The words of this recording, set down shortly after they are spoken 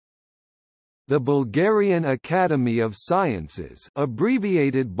The Bulgarian Academy of Sciences,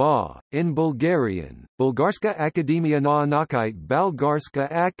 abbreviated BA, in Bulgarian, Bulgarska Akademija Nauka, Bulgarska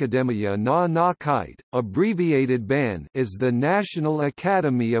Akademija Nauka, abbreviated BAN, is the National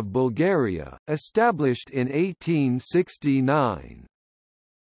Academy of Bulgaria, established in 1869.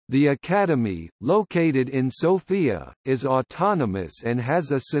 The Academy, located in Sofia, is autonomous and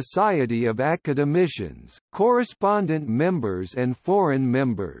has a society of academicians, correspondent members and foreign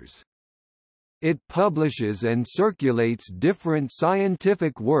members. It publishes and circulates different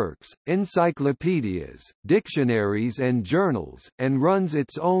scientific works, encyclopedias, dictionaries and journals, and runs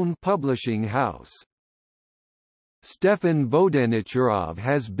its own publishing house. Stefan Vodenicherov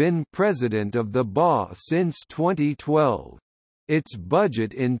has been president of the BA since 2012. Its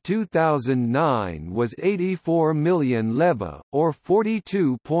budget in 2009 was 84 million leva, or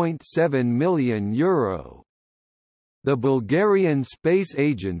 €42.7 million. The Bulgarian Space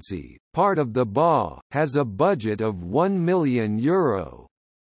Agency, part of the BA, has a budget of €1 million.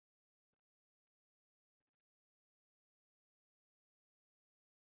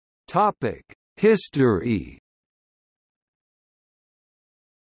 History.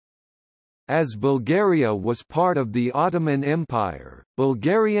 As Bulgaria was part of the Ottoman Empire,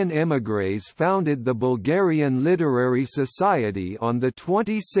 Bulgarian émigrés founded the Bulgarian Literary Society on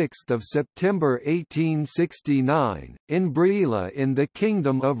 26 September 1869, in Brăila in the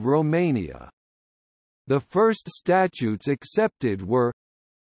Kingdom of Romania. The first statutes accepted were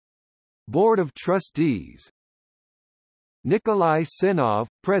Board of Trustees, Nicolae Sinov,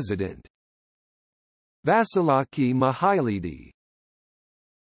 President, Vasilaki Mihailidi,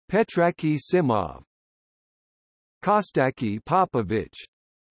 Petraki Simov, Kostaki Popovich,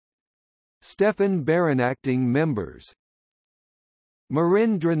 Stefan Baranacting members,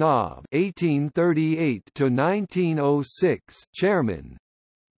 Marin Dranov (1838–1906), Chairman,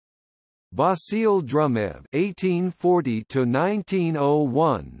 Vasil Drumev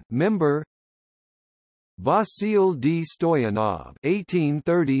 (1840–1901), Member, Vasil D. Stoyanov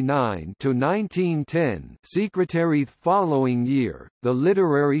 (1839–1910), Secretary. The following year, the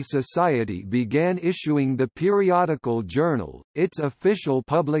Literary Society began issuing the periodical journal, its official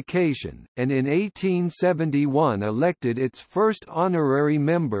publication, and in 1871 elected its first honorary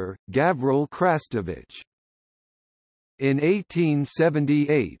member, Gavril Krastovich. In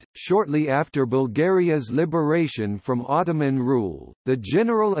 1878, shortly after Bulgaria's liberation from Ottoman rule, the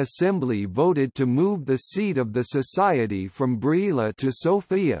General Assembly voted to move the seat of the Society from Brăila to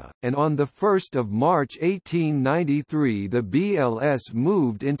Sofia, and on 1 March 1893 the BLS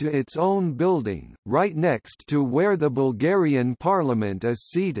moved into its own building, right next to where the Bulgarian Parliament is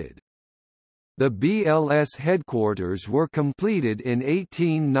seated. The BLS headquarters were completed in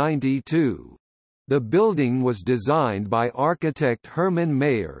 1892. The building was designed by architect Herman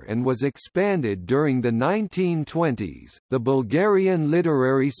Mayer and was expanded during the 1920s. The Bulgarian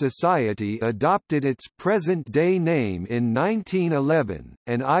Literary Society adopted its present-day name in 1911,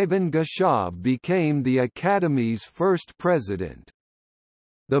 and Ivan Gashov became the Academy's first president.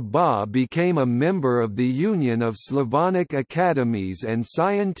 The BA became a member of the Union of Slavonic Academies and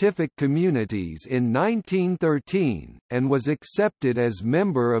Scientific Communities in 1913, and was accepted as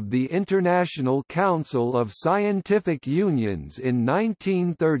member of the International Council of Scientific Unions in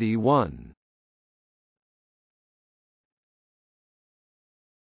 1931.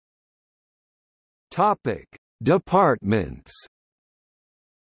 Topic: Departments.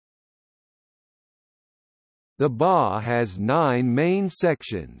 The BA has 9 main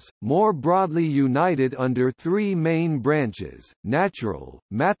sections, more broadly united under 3 main branches: natural,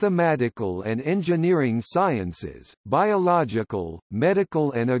 mathematical and engineering sciences, biological,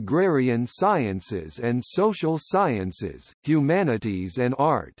 medical and agrarian sciences and social sciences, humanities and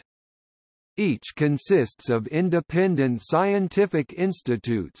art. Each consists of independent scientific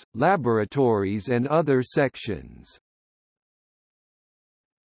institutes, laboratories and other sections.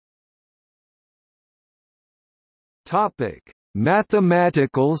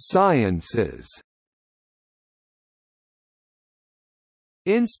 Mathematical sciences.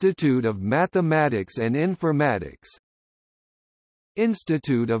 Institute of Mathematics and Informatics,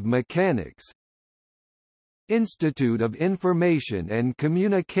 Institute of Mechanics, Institute of Information and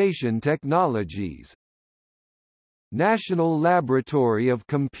Communication Technologies, National Laboratory of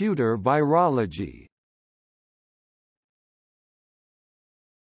Computer Virology.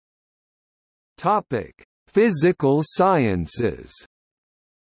 Physical sciences.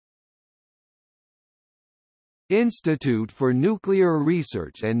 Institute for Nuclear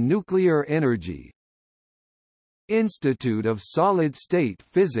Research and Nuclear Energy, Institute of Solid-State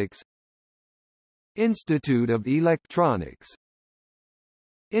Physics, Institute of Electronics,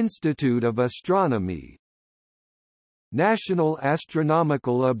 Institute of Astronomy, National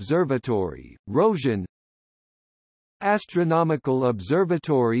Astronomical Observatory, Rozhen, Astronomical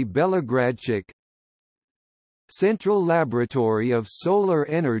Observatory Belogradchik, Central Laboratory of Solar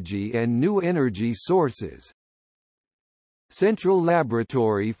Energy and New Energy Sources, Central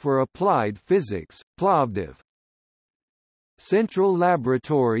Laboratory for Applied Physics, Plovdiv, Central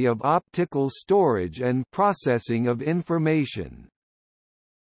Laboratory of Optical Storage and Processing of Information.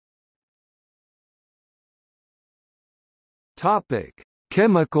 Topic: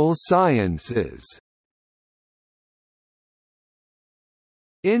 Chemical Sciences.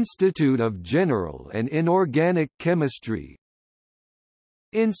 Institute of General and Inorganic Chemistry,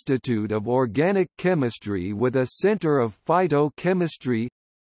 Institute of Organic Chemistry with a Center of Phytochemistry,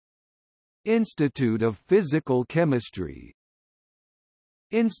 Institute of Physical Chemistry,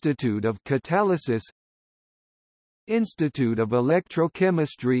 Institute of Catalysis, Institute of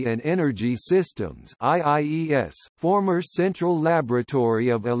Electrochemistry and Energy Systems (IIES), former Central Laboratory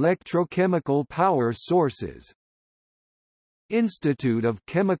of Electrochemical Power Sources, Institute of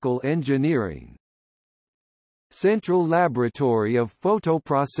Chemical Engineering, Central Laboratory of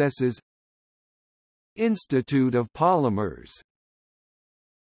Photoprocesses, Institute of Polymers.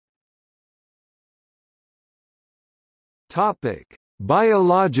 Topic: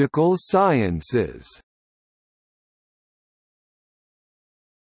 Biological Sciences.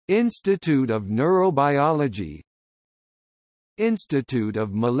 Institute of Neurobiology, Institute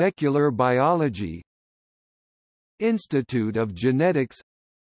of Molecular Biology, Institute of Genetics,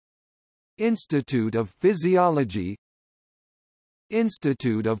 Institute of Physiology,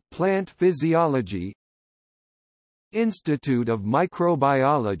 Institute of Plant Physiology, Institute of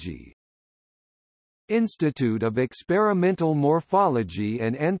Microbiology, Institute of Experimental Morphology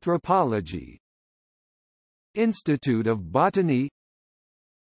and Anthropology, Institute of Botany,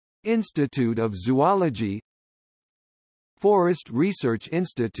 Institute of Zoology, Forest Research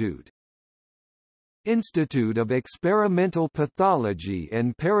Institute, Institute of Experimental Pathology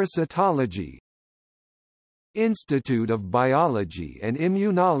and Parasitology, Institute of Biology and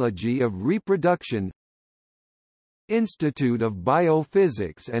Immunology of Reproduction, Institute of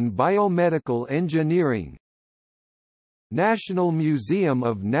Biophysics and Biomedical Engineering, National Museum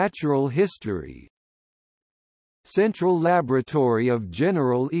of Natural History, Central Laboratory of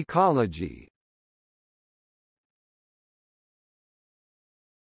General Ecology.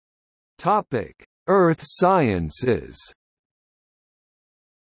 Topic: Earth Sciences.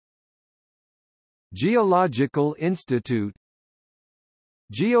 Geological Institute,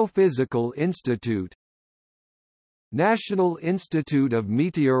 Geophysical Institute, National Institute of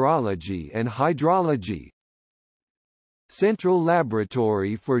Meteorology and Hydrology, Central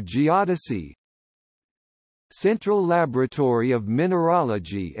Laboratory for Geodesy, Central Laboratory of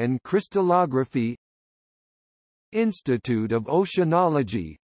Mineralogy and Crystallography, Institute of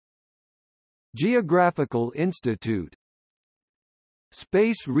Oceanology, Geographical Institute,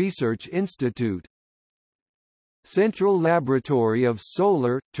 Space Research Institute, Central Laboratory of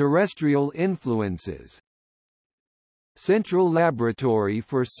Solar, Terrestrial Influences, Central Laboratory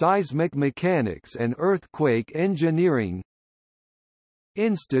for Seismic Mechanics and Earthquake Engineering,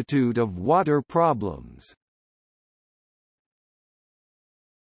 Institute of Water Problems.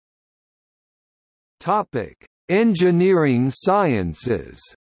 Topic: Engineering Sciences.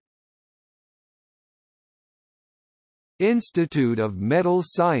 Institute of Metal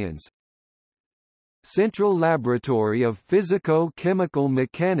Science, Central Laboratory of Physico-Chemical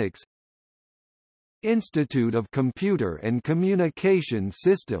Mechanics, Institute of Computer and Communication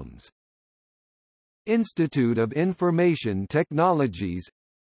Systems, Institute of Information Technologies,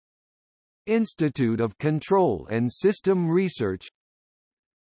 Institute of Control and System Research,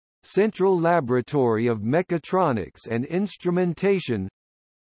 Central Laboratory of Mechatronics and Instrumentation,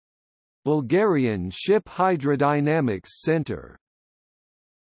 Bulgarian Ship Hydrodynamics Center.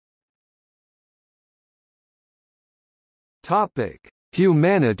 Topic: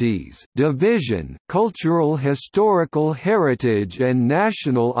 Humanities Division, Cultural Historical Heritage and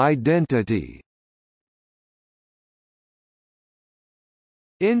National Identity.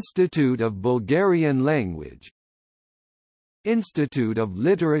 Institute of Bulgarian Language, Institute of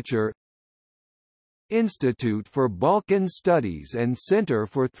Literature, Institute for Balkan Studies and Center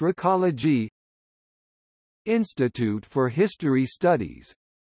for Thrakology, Institute for History Studies,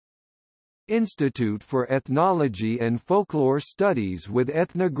 Institute for Ethnology and Folklore Studies with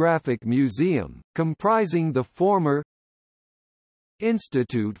Ethnographic Museum, comprising the former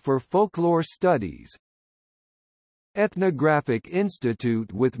Institute for Folklore Studies, Ethnographic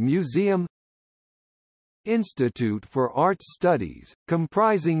Institute with Museum, Institute for Arts Studies,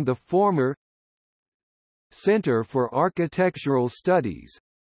 comprising the former Center for Architectural Studies,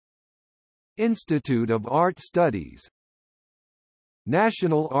 Institute of Art Studies,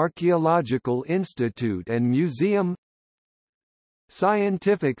 National Archaeological Institute and Museum,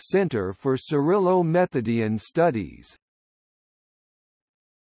 Scientific Center for Cyrillo-Methodian Studies.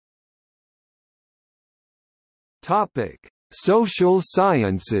 Topic: Social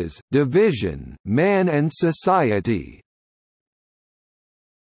Sciences Division, Man and Society.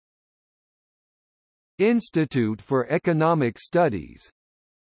 Institute for Economic Studies,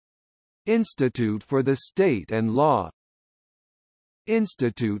 Institute for the State and Law,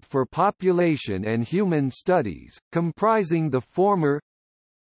 Institute for Population and Human Studies, comprising the former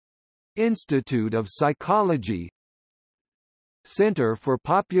Institute of Psychology, Center for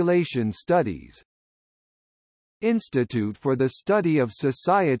Population Studies, Institute for the Study of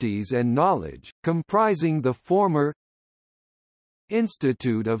Societies and Knowledge, comprising the former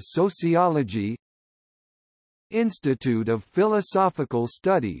Institute of Sociology, Institute of Philosophical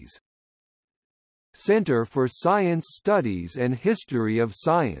Studies, Center for Science Studies and History of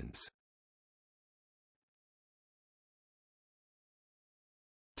Science.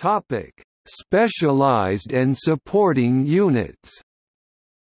 Topic: Specialized and supporting units.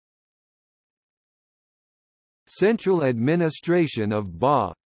 Central Administration of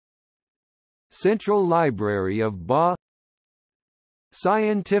BA, Central Library of BA,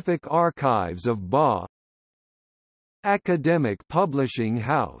 Scientific Archives of BA, Academic Publishing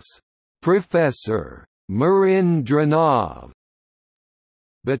House, Professor Marindranov,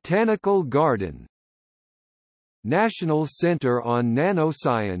 Botanical Garden, National Center on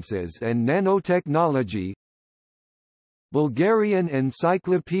Nanosciences and Nanotechnology, Bulgarian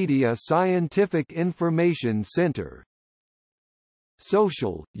Encyclopedia Scientific Information Center,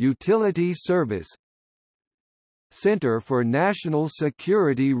 Social, Utility Service, Center for National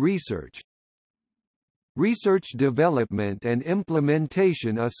Security Research, Research Development and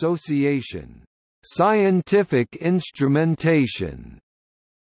Implementation Association, Scientific Instrumentation,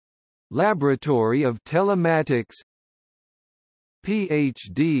 Laboratory of Telematics,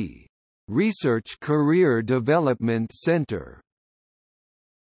 Ph.D. Research Career Development Center.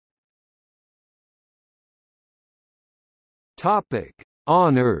 Topic: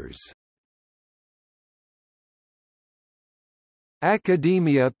 Honors.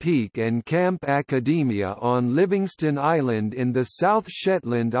 Academia Peak and Camp Academia on Livingston Island in the South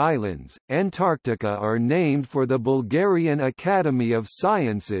Shetland Islands, Antarctica are named for the Bulgarian Academy of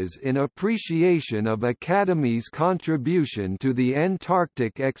Sciences in appreciation of Academy's contribution to the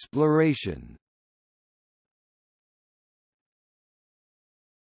Antarctic exploration.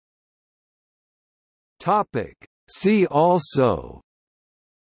 See also: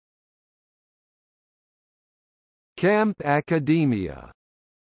 Camp Academia.